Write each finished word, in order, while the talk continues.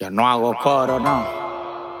Yo no hago coro, no.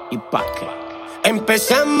 ¿Y pa' qué?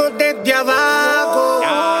 Empezamos desde abajo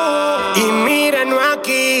y míranos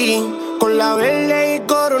aquí con la verde y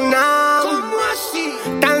coronado. ¿Cómo así?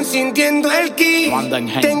 Están sintiendo el ki.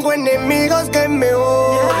 Tengo enemigos que me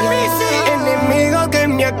odian, enemigos que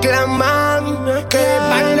me aclaman, que de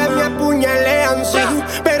espalda me apuñalean, sí,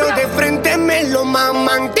 pero de frente me lo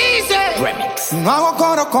maman. Dice Remix. No hago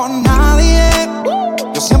coro con nadie,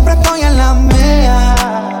 yo siempre estoy en la mía.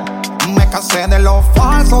 Me cansé de los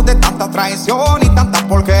falsos, de tanta traición y tanta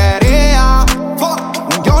porquería.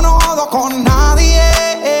 Yo no jodo con nadie,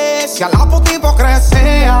 si a la puta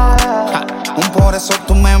hipocresía. Por eso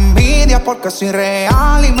tú me envidias, porque soy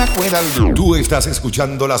real y me cuida el día. Tú estás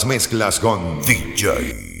escuchando las mezclas con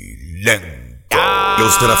DJ Lento.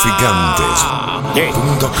 Los traficantes.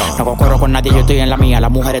 No hago coro con nadie, yo estoy en la mía. Las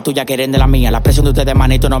mujeres tuyas quieren de la mía. La presión de ustedes,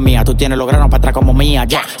 manito, no es mía. Tú tienes los granos para atrás como mía,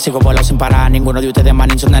 ya. Sigo volando sin parar, ninguno de ustedes,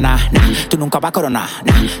 manín, son de nada, nah. Tú nunca vas a coronar,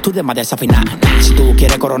 nah. Tú de más desafinar, nah. Si tú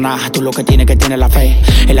quieres coronar, tú lo que tienes que tener la fe.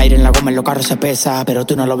 El aire en la goma, en los carros se pesa, pero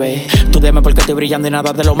tú no lo ves. Tú dime porque estoy brillando y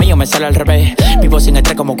nada de lo mío me sale al revés. Vivo sin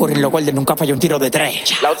estrés como ocurren los guardias, nunca falla un tiro de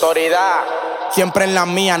 3. La autoridad, siempre en la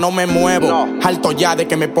mía, no me muevo. Alto ya de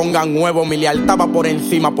que me pongan huevo. Mi lealtad va por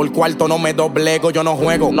encima, por cuarto no me doblego, yo no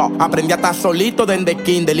juego. Aprendí a estar solito desde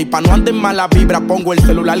Kindle. Y pa' no andar en mala vibra, pongo el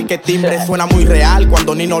celular que timbre. Suena muy real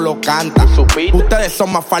cuando Nino lo canta. Ustedes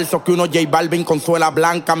son más falsos que uno J Balvin con suela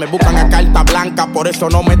blanca. Me buscan a carta blanca, por eso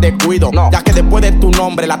no me descuido. Ya que después de tu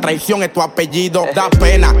nombre, la traición es tu apellido. Da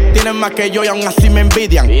pena, tienen más que yo y aún así me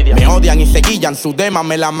envidian. Me odian y se guillan, sus demás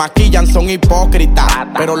me la maquillan, son hipócritas.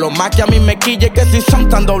 Pero lo más que a mí me quilla es que si son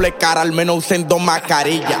tan doble cara, al menos usen 2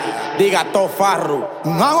 mascarillas. Diga todo farru.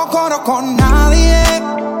 No hago coro con nadie,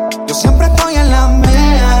 yo siempre estoy en la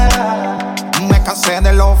mía. Me cansé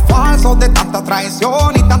de los falsos, de tanta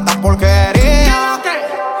traición y tanta porquería.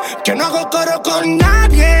 yo no hago coro con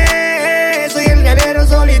nadie, soy el guerrero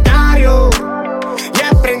solitario. Y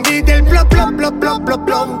aprendí del plop, plop, plop, plop, plop,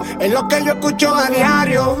 plop. Es lo que yo escucho a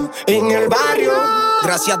diario en el barrio.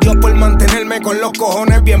 Gracias a Dios por mantenerme con los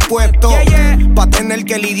cojones bien puestos. Pa' tener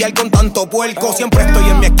que lidiar con tanto puerco. Siempre estoy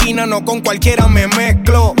en mi esquina, no con cualquiera me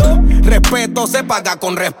mezclo. Respeto se paga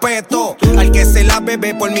con respeto. Al que se la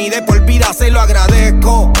bebe por mí de por vida se lo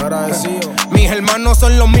agradezco. Mis hermanos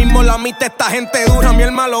son los mismos, la mitad esta gente dura. Mi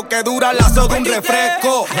hermano lo que dura lazo de un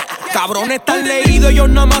refresco. Cabrones están leídos, ellos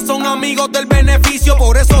nada más son amigos del beneficio.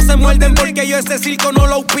 Por eso se muerden porque yo ese circo no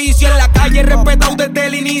lo auspicio. En la calle respetado desde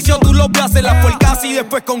el inicio. Tú los ves hacer la puercas y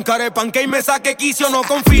después con carepanque y me saque quicio. No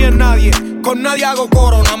confío en nadie, con nadie hago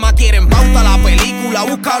coro. Nada más quieren pauta la película,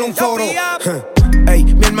 buscar un foro. Ey,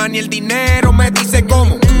 mi hermano y el dinero me dice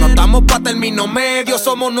cómo. No estamos pa' término medio,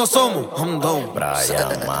 somos no somos.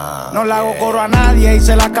 No le hago coro a nadie y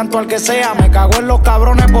se la canto al que sea. Me cago en los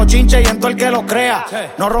cabrones bochinche y en todo el que los crea.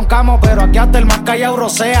 No roncamos, pero aquí hasta el más callado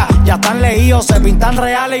rocea. Ya están leídos, se pintan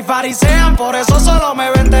reales y farisean. Por eso solo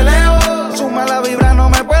me ven de lejos. Su mala vibra no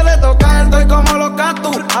me puede tocar, estoy como los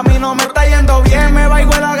cactus. A mí no me está yendo bien, me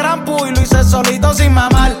baigo en la gran pu y lo hice solito sin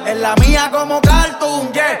mamar. En la mía como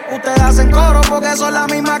cartoon, yeah. Ustedes hacen coro porque son la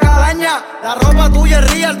misma calaña. La ropa tuya es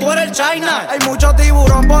real, tú eres China. Hay mucho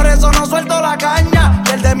tiburón, por eso no suelto la caña.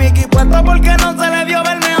 Y el de Mickey puesto porque no se le dio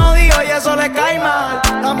verme jodido y eso le cae mal.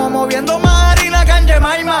 Estamos moviendo más harina que en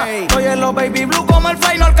Jemima. Estoy en los baby blue como el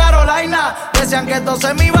Final Carolina. Decían que esto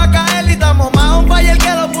se me iba a caer y estamos más on fire que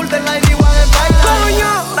los Bulls del 91 de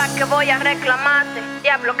Final. Pa' que voy a reclamarte,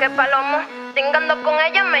 diablo que palomo. Tingando con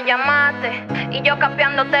ella me llamaste y yo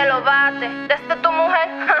capeándote los bates. Desde tu mujer,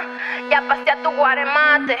 ya pasé a tu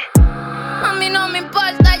guaremate. A mí no me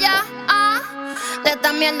importa ya, de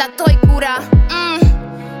esta mierda estoy cura.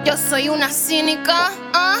 Yo soy una cínica,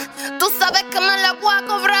 tú sabes que me la voy a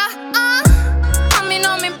cobrar. A mí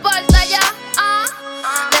no me importa ya,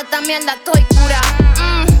 de esta mierda estoy cura.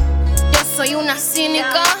 Yo soy una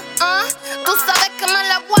cínica, tú sabes que me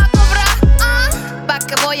la voy a cobrar. Pa'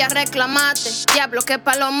 que voy a reclamarte, diablo que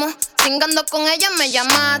palomo. Cingando con ella me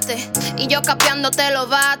llamaste y yo capeándote los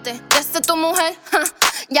bates. Desde tu mujer,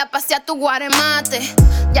 ya pasé a tu guaremate.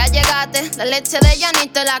 Ya llegaste, la leche de ella ni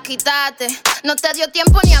te la quitaste. No te dio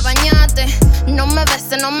tiempo ni a bañarte. No me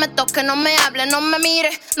beses, no me toques, no me hables, no me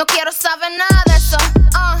mires. No quiero saber nada de eso.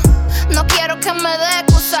 No quiero que me dé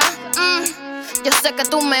excusa. Yo sé que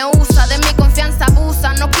tú me usas, de mi confianza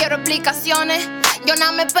abusa. No quiero explicaciones. Yo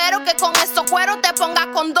nada me espero que con esos cueros te pongas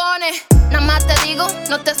condones. Nada más te digo,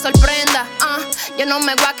 no te sorprenda. Yo no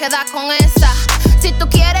me voy a quedar con esa. Si tú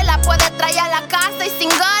quieres la puedes traer a la casa y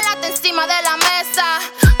cingálate encima de la mesa.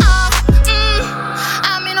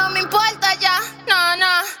 A mí no me importa ya, no,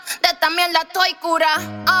 no. De esta mierda estoy cura.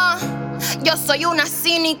 Yo soy una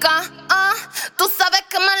cínica. Tú sabes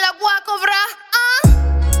que me la voy a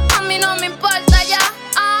cobrar. A mí no me importa ya.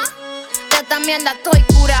 De esta mierda estoy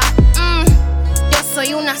cura. Yo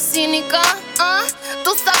soy una cínica.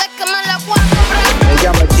 Tú sabes que me la voy a cobrar.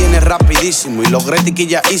 Ella me tiene rapidísimo y logré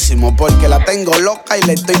tiquilladísimo porque la tengo loca y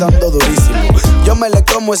le estoy dando durísimo. Yo me le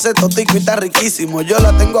como ese totico y está riquísimo. Yo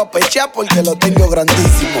la tengo a pechar porque lo tengo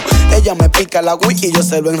grandísimo. Ella me pica la Wii y yo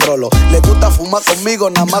se lo enrolo. Le gusta fumar conmigo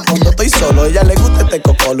nada más cuando estoy solo. Ella le gusta este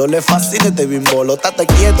cocolo, le fascina este bimbolo. Tate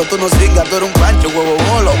quieto, tú no singas, tú eres un pancho, huevo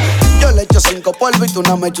bolo. Yo le echo 5 polvos y tú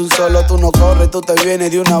no me echas un solo. Tú no corres, tú te vienes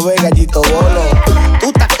de una vez, gallito bolo. Tú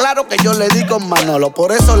estás claro que yo le di con Manolo,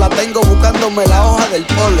 por eso la tengo buscándome la hoja del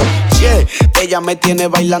polo. Che, ella me tiene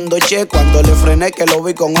bailando che. Cuando le frené que lo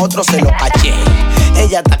vi con otro se lo caché.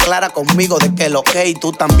 Ella está clara conmigo de que lo que y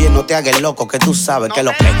tú también no te hagas loco, que tú sabes que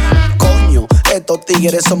lo que. Coño, estos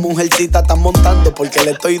tigres son mujercitas, están montando porque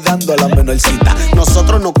le estoy dando a la menorcita.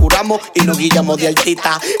 Nosotros nos curamos y nos guillamos de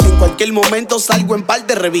altita. En cualquier momento salgo en par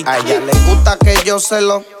de revistas. A ella le gusta que yo se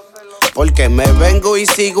lo, porque me vengo y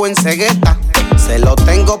sigo en cegueta. Se lo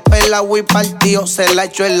tengo pelado y partido, se la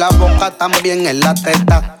echo en la boca, también en la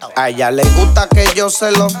teta. A ella le gusta que yo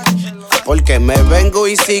se lo, porque me vengo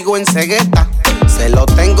y sigo en cegueta. Se lo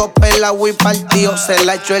tengo pelado y partido, se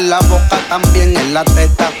la echo en la boca, también en la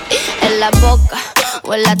teta. En la boca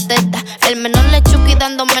o en la teta, el menor le chuki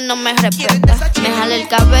dándome no me respeta. Me jala el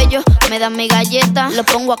cabello, me da mi galleta, lo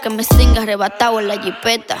pongo a que me singa arrebatado en la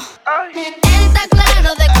jipeta. Él está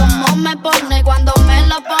claro de cómo me pone, cuando me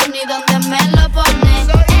lo pone y donde me lo pone.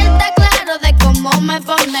 Él está claro de cómo me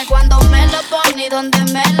pone, cuando me lo pone y donde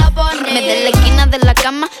me lo pone. Me da en la esquina de la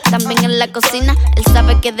cama, también en la cocina. Él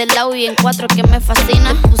sabe que de lado y en 4 que me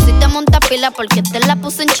fascina. Pusiste a montar pila porque te la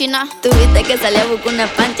puse en China. Tuviste que salir a buscar una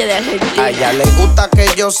pancha de Argentina. A ella le gusta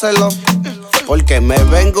que yo se lo, porque me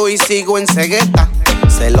vengo y sigo en cegueta.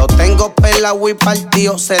 Se lo tengo pelado y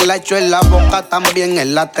partido, se la echo en la boca, también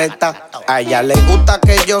en la teta. A ella le gusta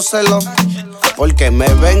que yo se lo, porque me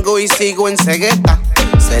vengo y sigo en cegueta.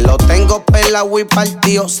 Se lo tengo pelado y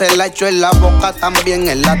partido, se la echo en la boca, también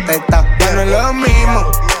en la teta. Ya no es lo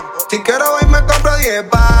mismo. Si quiero hoy me compro 10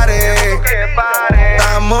 pares.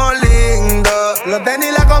 Estamos lindos. Los tenis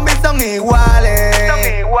y la combi son iguales.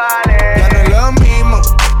 Ya no es lo mismo.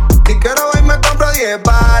 Si quiero hoy me compro 10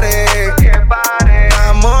 pares.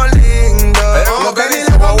 Estamos lindos. Los tenis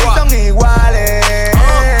y la combi son iguales.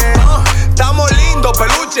 Estamos lindos,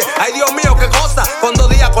 peluche. Ay, Dios mío, qué cosa. Con 2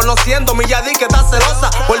 días conociéndome, ya di que está celosa.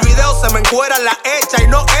 Por el video se me encuera la hecha y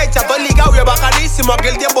no hecha. Estoy ligado y es bacanísimo, aquí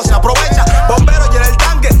el tiempo se aprovecha. Bombero llena el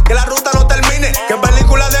tanque, que la ruta no termine. Que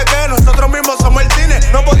película de que nosotros mismos somos el cine.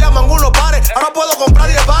 No podíamos en unos pares, ahora puedo comprar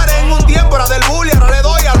 10 pares. En un tiempo era del bully, ahora le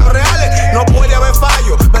doy a los reales. No puede haber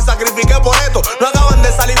fallo, me sacrifiqué por esto. No acaban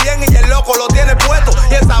de salir bien y el loco lo tiene puesto.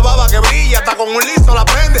 Y esa baba que brilla, hasta con un liso la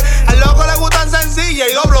prende. Al loco le gustan sencilla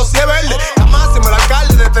y doblo si es verde. La máxima el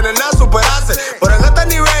alcalde de tener nada superarse. Pero en este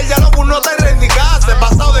nivel ya loco no te reivindicarse.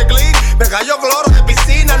 Pasado de clic, me cayó cloro de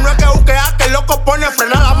piscina. No es que busquea que el loco pone a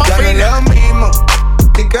frenar la más ya fina. No es lo mismo.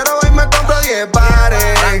 Si quiero hoy me compro 10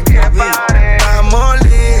 pares. Estamos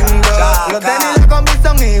lindos. Los tenis y la combi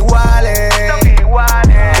son iguales. Ya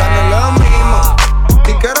no es lo mismo.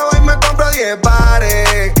 Si quiero hoy me compro 10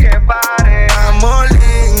 pares. Estamos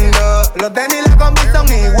lindos. Los tenis y la combi son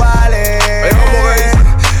iguales.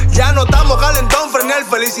 Ya no estamos calentón, frenar,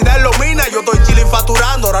 felicidad es lo mina. Yo estoy chilling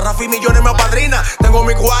facturando, ahora Rafi millones me apadrina. Tengo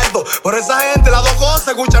mi cuarto, por esa gente las 2 cosas.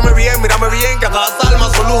 Escúchame bien, mírame bien, que hasta las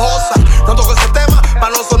almas son lujosas. No toco ese tema, para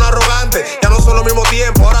no sonar arrogante. Ya no son los mismos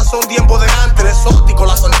tiempos, ahora son tiempos de antes. El exótico,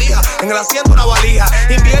 la sortija, en el asiento una valija.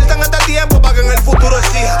 Inviertan este tiempo para que en el futuro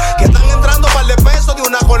exija. Que están entrando par de pesos de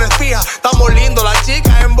una con espija. Estamos lindos, las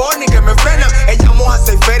chicas en Bonnie que me frenan. Ella moja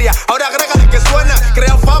 6 ferias, ahora agrégale que suena.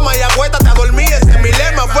 Crea fama y acuéstate a dormir, ese es mi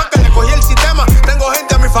lema. Fue que le cogí el sistema, tengo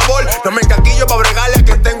gente a mi favor. No me encaquillo para bregarle a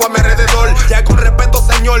que tengo a mi alrededor. Ya con respeto,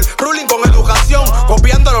 señor, ruling con educación.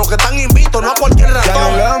 Copiando a los que están invitos, no a cualquier ratón. Ya no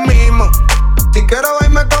es lo mismo. Si quiero hoy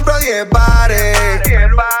me compro 10 pares.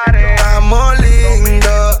 Estamos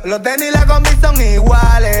lindos. Los tenis y la combi son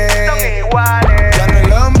iguales. Ya no es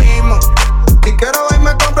lo mismo. Si quiero hoy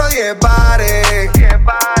me compro 10 pares.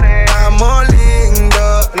 Estamos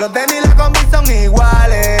lindos. Los tenis y la combi son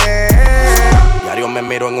iguales. Diario me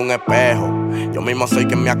mira miro en un espejo. Yo mismo soy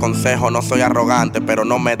quien me aconsejo. No soy arrogante, pero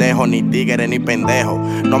no me dejo ni tigre ni pendejo.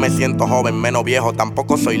 No me siento joven, menos viejo.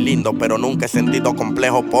 Tampoco soy lindo, pero nunca he sentido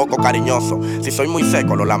complejo. Poco cariñoso. Si soy muy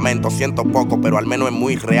seco, lo lamento. Siento poco, pero al menos es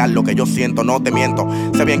muy real lo que yo siento. No te miento.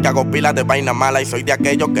 Sé bien que hago pilas de vaina mala y soy de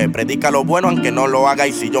aquellos que predica lo bueno aunque no lo haga.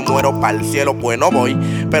 Y si yo muero para el cielo, pues no voy.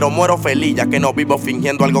 Pero muero feliz ya que no vivo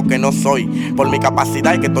fingiendo algo que no soy. Por mi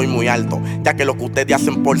capacidad es que estoy muy alto. Ya que lo que ustedes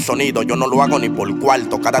hacen por sonido, yo no lo hago ni por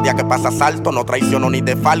cuarto. Cada día que pasa salto, no traiciono ni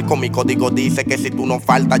defalco. Mi código dice que si tú no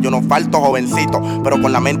faltas, yo no falto, jovencito, pero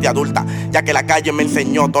con la mente adulta. Ya que la calle me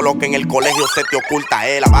enseñó todo lo que en el colegio se te oculta.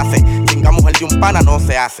 La base, chinga mujer de un pana no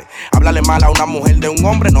se hace. Háblale mal a una mujer de un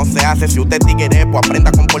hombre no se hace. Si usted tigre, pues aprenda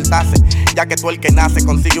a comportarse. Ya que tú el que nace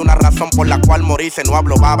consigue una razón por la cual morirse. No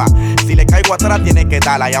hablo baba. Si le caigo atrás tiene que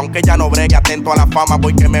darla. Y aunque ya no bregue, atento a la fama,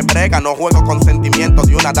 voy que me brega. No juego con sentimientos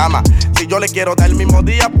de una dama. Si yo le quiero dar el mismo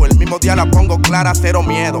día, pues el mismo día la pongo clara, cero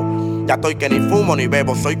miedo. Ya estoy que ni fumo ni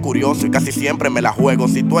bebo, soy curioso y casi siempre me la juego.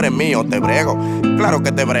 Si tú eres mío, te brego. Claro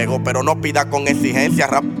que te brego, pero no pidas con exigencia.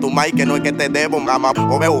 Rap tu mic que no es que te debo, mamá.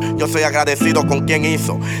 O veo, yo soy agradecido con quien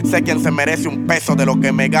hizo. Sé quien se merece un peso de lo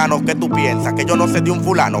que me gano. ¿Qué tú piensas? Que yo no sé de un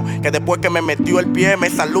fulano que después que me metió el pie me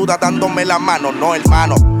saluda dándome la mano. No,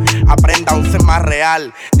 hermano. Aprenda a un ser más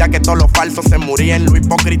real, ya que todos los falsos se murieron. Los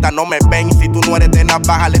hipócritas no me ven. Si tú no eres de nada,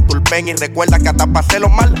 bájale tulpen. Y recuerda que hasta para hacerlo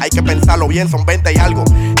mal hay que pensarlo bien. Son 20 y algo.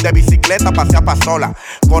 De bicicleta pasé a pasola.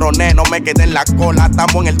 Coroné, no me quedé en la cola.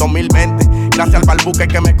 Estamos en el 2020. Gracias al barbuque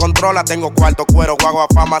que me controla. Tengo cuarto, cuero, guagua,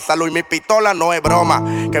 fama, salud y mi pistola. No es broma,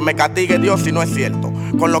 que me castigue Dios si no es cierto.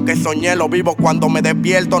 Con lo que soñé lo vivo cuando me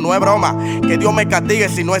despierto. No es broma, que Dios me castigue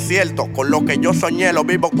si no es cierto. Con lo que yo soñé lo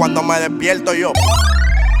vivo cuando me despierto yo.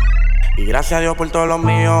 Y gracias a Dios por todo lo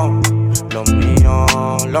mío, lo mío,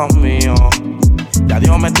 lo mío. Ya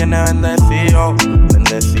Dios me tiene bendecido,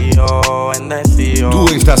 bendecido, bendecido. Tú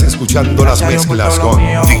estás escuchando las mezclas con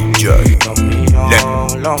DJ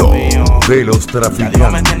Lento de los traficantes. Ya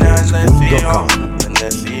Dios me tiene bendecido,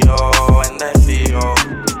 bendecido, bendecido.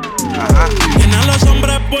 Ajá. Tiene a los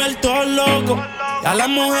hombres puestos locos y a las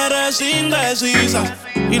mujeres indecisas.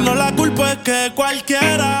 Y no la culpa es que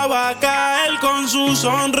cualquiera va a caer con su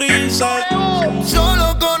sonrisa.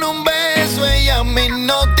 Solo con un beso ella me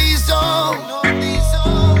hipnotizó.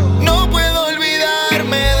 No puedo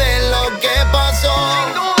olvidarme de lo que pasó.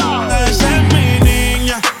 Esa es mi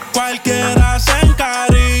niña, cualquiera se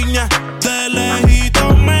encariña. De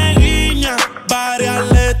lejito me guiña, varias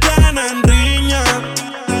le tienen riña.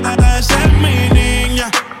 Esa es mi niña,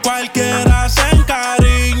 cualquiera se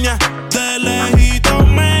encariña. De lejito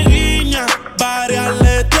me guiña, varias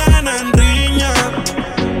le tienen riña.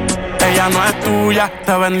 Ella no es tuya,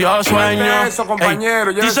 te vendió sueño. Eso,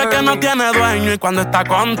 compañero, ey, dice que no tiene dueño y cuando está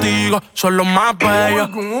contigo son los más bellos.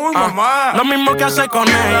 Lo mismo que hace con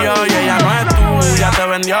ellos y ella no es tuya, te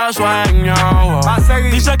vendió sueño.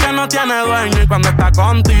 Dice que no tiene dueño y cuando está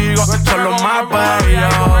contigo son los más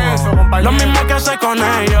bellos. Lo mismo que hace con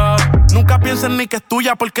ellos. Nunca pienses ni que es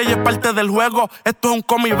tuya porque ella es parte del juego. Esto es un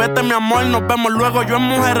cómic, vete mi amor, nos vemos luego. Yo en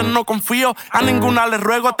mujeres no confío, a ninguna le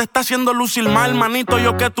ruego. Te está haciendo lucir mal, manito,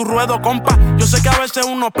 yo que tu ruedo, compa. Yo sé que a veces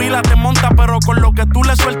uno pila, te monta, pero con lo que tú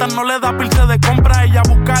le sueltas no le da pilce de compra. Ella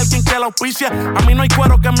busca a alguien que la auspicie. A mí no hay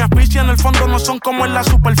cuero que me asfixie, en el fondo no son como en la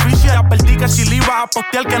superficie. Advertí que si le iba a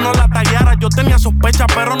postear que no la tagueara. Yo tenía sospecha,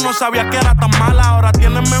 pero no sabía que era tan mala. Ahora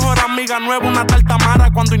tienes mejor amiga nueva, una tal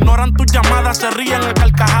Tamara. Cuando ignoran tus llamadas se ríen en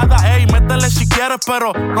carcajadas. Ey, métele si quieres,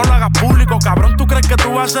 pero no lo hagas público. Cabrón, tú crees que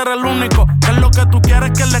tú vas a ser el único. Que es lo que tú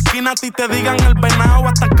quieres, que en la esquina a ti te digan el venado.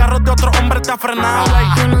 Hasta el carro de otro hombre te ha frenado. Ey.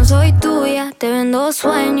 Yo no soy tuya, te vendo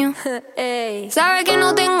sueños. Sabes que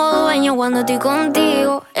no tengo dueño cuando estoy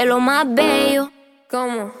contigo. Es lo más bello.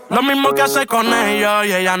 ¿Cómo? Lo mismo que hace con ellos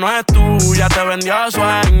y ella no es tuya, te vendió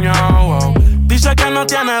sueño. Wow. Dice que no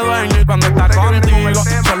tiene dueño y cuando está contigo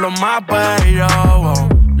son los más bellos. Wow.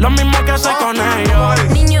 Lo mismo que hace con ellos.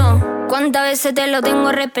 Niño, ¿cuántas veces te lo tengo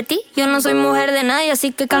a repetir? Yo no soy mujer de nadie,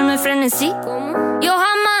 así que calma el frenesí. ¿Cómo? Yo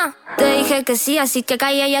jamás te dije que sí, así que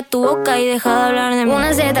calla ya tu boca y deja de hablar de mí.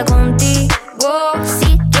 Una Z contigo,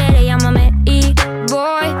 si quieres llámame y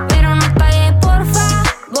voy, pero no pagues por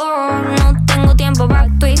favor. No tengo tiempo pa'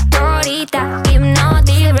 tu historita,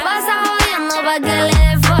 hipnotic. Pasa jodiendo pa' que le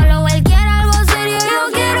dé follow. Él quiere algo serio,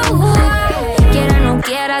 yo quiero jugar. Quiera o no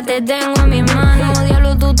quiera, te tengo en mis manos.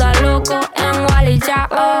 Diablo, tú estás loco en Wally,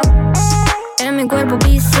 chao. En mi cuerpo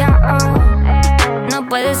viciado, no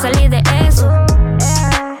puedes salir de eso.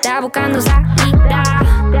 Está buscando salida,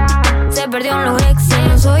 se perdió en los exes.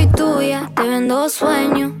 No soy tuya, te vendo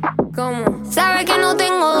sueños. ¿Cómo? Sabes que no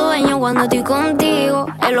tengo dueño daño cuando estoy contigo.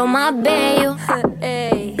 Es lo más bello.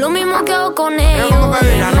 Lo mismo que hago con ellos.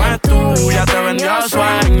 Ella no es tuya, te vendió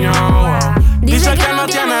sueño. Dice que no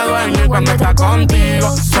tiene dueño y cuando está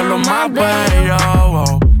contigo son los más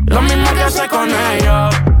bellos. Lo mismo que hace con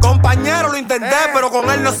ellos. Compañero, lo intenté, pero con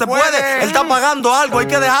él no se puede. Él está pagando algo, hay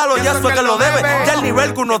que dejarlo, ya eso es que lo debe. Ya el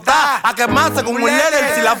nivel que uno está, a quemarse como un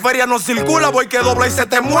líder. Si la feria no circula, voy que dobla y se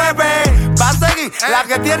te mueve. Va a seguir la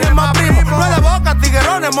que tiene más primo. No es de boca,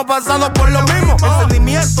 tiguerón, hemos pasado por lo mismo. El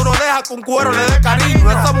sentimiento no deja que un cuero le dé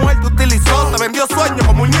cariño. Esa mujer te utilizó, te vendió sueños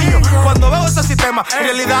como un niño. Cuando veo ese sistema, en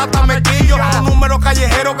realidad hasta me quillo. Un número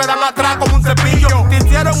callejero que dan atrás como un cepillo. Te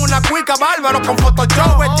hicieron una cuica bárbaro con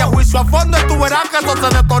Photoshop. Echa juicio a fondo y tú verás que eso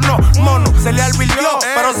se detonó. Mono, se le alvirtió,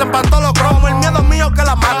 pero se empantó los cromos. El miedo mío que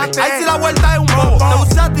la mate. Ahí sí la vuelta es un bobo.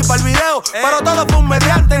 Te usaste para el video, pero todo fue un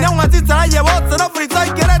mediante. Ni aún así se la llevó, se lo frizó y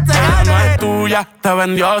quiere ella no es tuya, te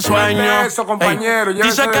vendió sueño. Eso, compañero,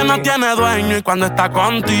 dice que no tiene dueño y cuando está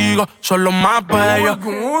contigo son los más bellos.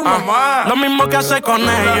 Lo mismo que hace con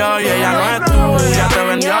ellos y ella no es tuya, te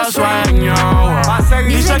vendió sueño.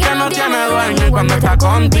 Dice que no tiene dueño y cuando está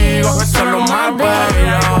contigo son los más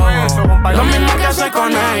bellos. Lo mismo que hace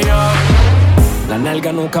con ellos. La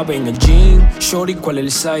nalga no cabe en el jean. Shorty, ¿cuál es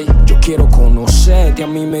el size? Yo quiero conocerte, a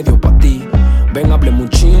mí me dio pa' ti. Ven, hablemos un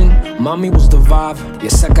chin, mami, what's the vibe? Y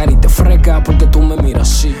esa carita fresca porque tú me miras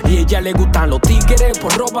así. Y a ella le gustan los tigres,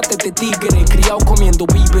 pues róbate este tigre. Criado comiendo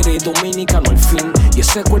víveres, dominicano al fin. Y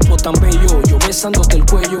ese cuerpo tan bello, yo besándote el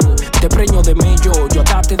cuello. Te preño de mello, yo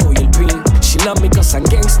acá te doy el pin. She love me cause I'm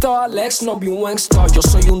gangsta, Lex no be un gangsta. Yo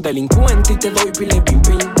soy un delincuente y te doy pile pim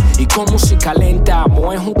pim. Y con música lenta,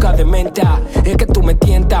 mo es juca de menta. Es que tú me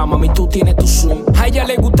tientas, mami, tú tienes tu swing. A ella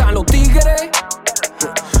le gustan los tigres,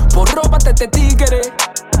 pues róbate este tigre.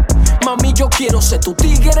 Mami, yo quiero ser tu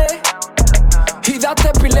tigre. Y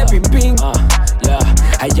date pile pim pim.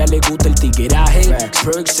 A ella le gusta el tigueraje,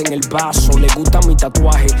 perks en el vaso. Le gusta mi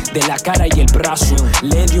tatuaje de la cara y el brazo.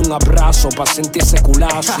 Le di un abrazo pa' sentir ese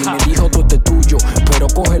culazo. Y me dijo todo este tuyo, pero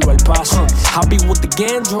cógelo al paso. Happy with the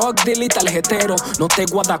gang, drug deal y tarjetero. No te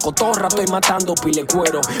guarda cotorra, estoy matando pile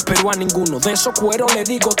cuero. Pero a ninguno de esos cueros le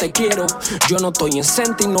digo te quiero. Yo no estoy en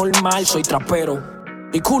senti normal, soy trapero.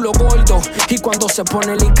 Y culo gordo, y cuando se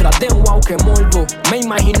pone licra de un wow que morbo. Me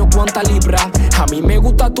imagino cuánta libra. A mí me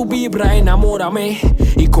gusta tu vibra, enamórame.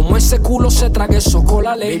 Y como ese culo se trague eso,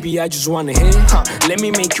 cólale. Baby, I just wanna hit, let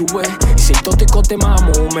me make you wet. Y si el tótico te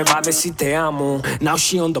mamo, me va a decir te amo. Now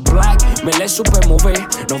she on the black, me le supe mover.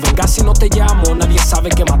 No vengas si no te llamo, nadie sabe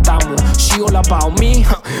que matamos. She all about me,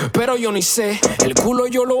 pero yo ni sé. El culo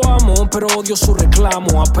yo lo amo, pero odio su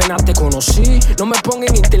reclamo. Apenas te conocí, no me ponga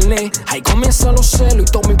en internet. Ahí comienzan los celos y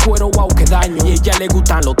todo mi cuero, wow, que daño. Y a ella le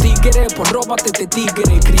gustan los tigres, pues róbate este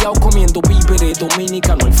tigre. Criado comiendo víveres,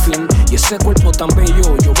 dominicano al fin. Y ese cuerpo tan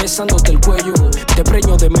bello, yo besándote el cuello. Te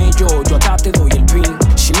preño de mello, yo acá te doy el pin.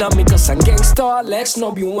 She love me cause I'm gangsta, Lex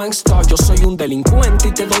no be un gangsta. Yo soy un delincuente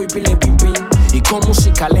y te doy pile pim pim. Y con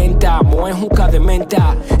música lenta, mo es juca de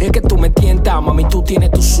menta. Es que tú me tientas, mami, tú tienes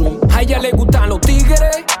tu swing. A ella le gustan los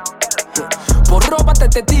tigres, pues róbate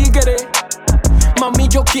este tigre. Mami,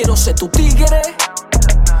 yo quiero ser tu tigre.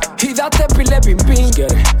 Y date pile pim pim.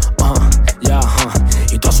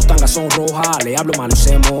 Y todas sus tangas son rojas. Le hablo mal y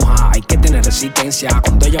se moja. Hay que tener resistencia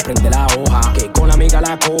cuando ella prende la hoja. Que con la amiga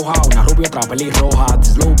la coja. Una rubia, otra pelirroja.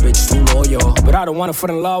 This little bitch too loyal, but I don't wanna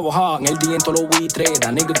fall in love with her. En el día en todos los buitres.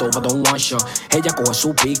 That nigga dope, don't want you. Ella coge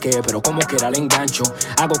su pique, pero como quiera le engancho.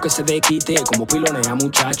 Hago que se desquite como pilonea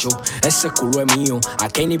muchacho. Ese culo es mío. ¿A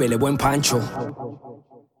qué nivel es buen pancho?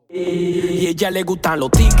 Y a ella le gustan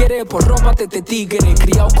los tigres, pues róbate este tigre.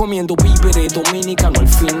 Criado comiendo víveres, dominicano al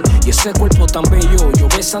fin. Y ese cuerpo tan bello, yo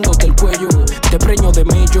besándote el cuello. Te preño de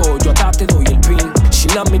mello, yo acá te doy el pin. She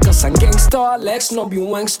love me cause I'm gangsta, Lex no be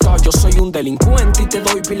un gangsta. Yo soy un delincuente y te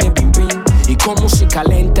doy pile pim pim. Y con música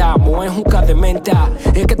lenta, mo es juca de menta.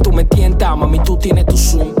 Es que tú me tientas, mami, tú tienes tu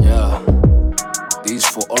swing. This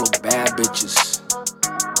for all of bad bitches.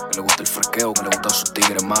 Que le gusta el fresqueo, que le gusta sus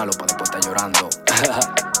tigres malos para después estar llorando.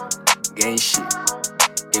 Gang shit,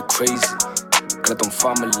 get crazy, Creton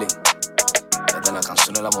Family. Esta es la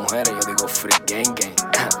canción de las mujeres, yo digo free gang gang.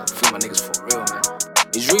 Free my niggas for real, man.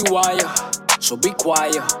 It's rewire, so be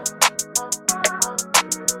quiet.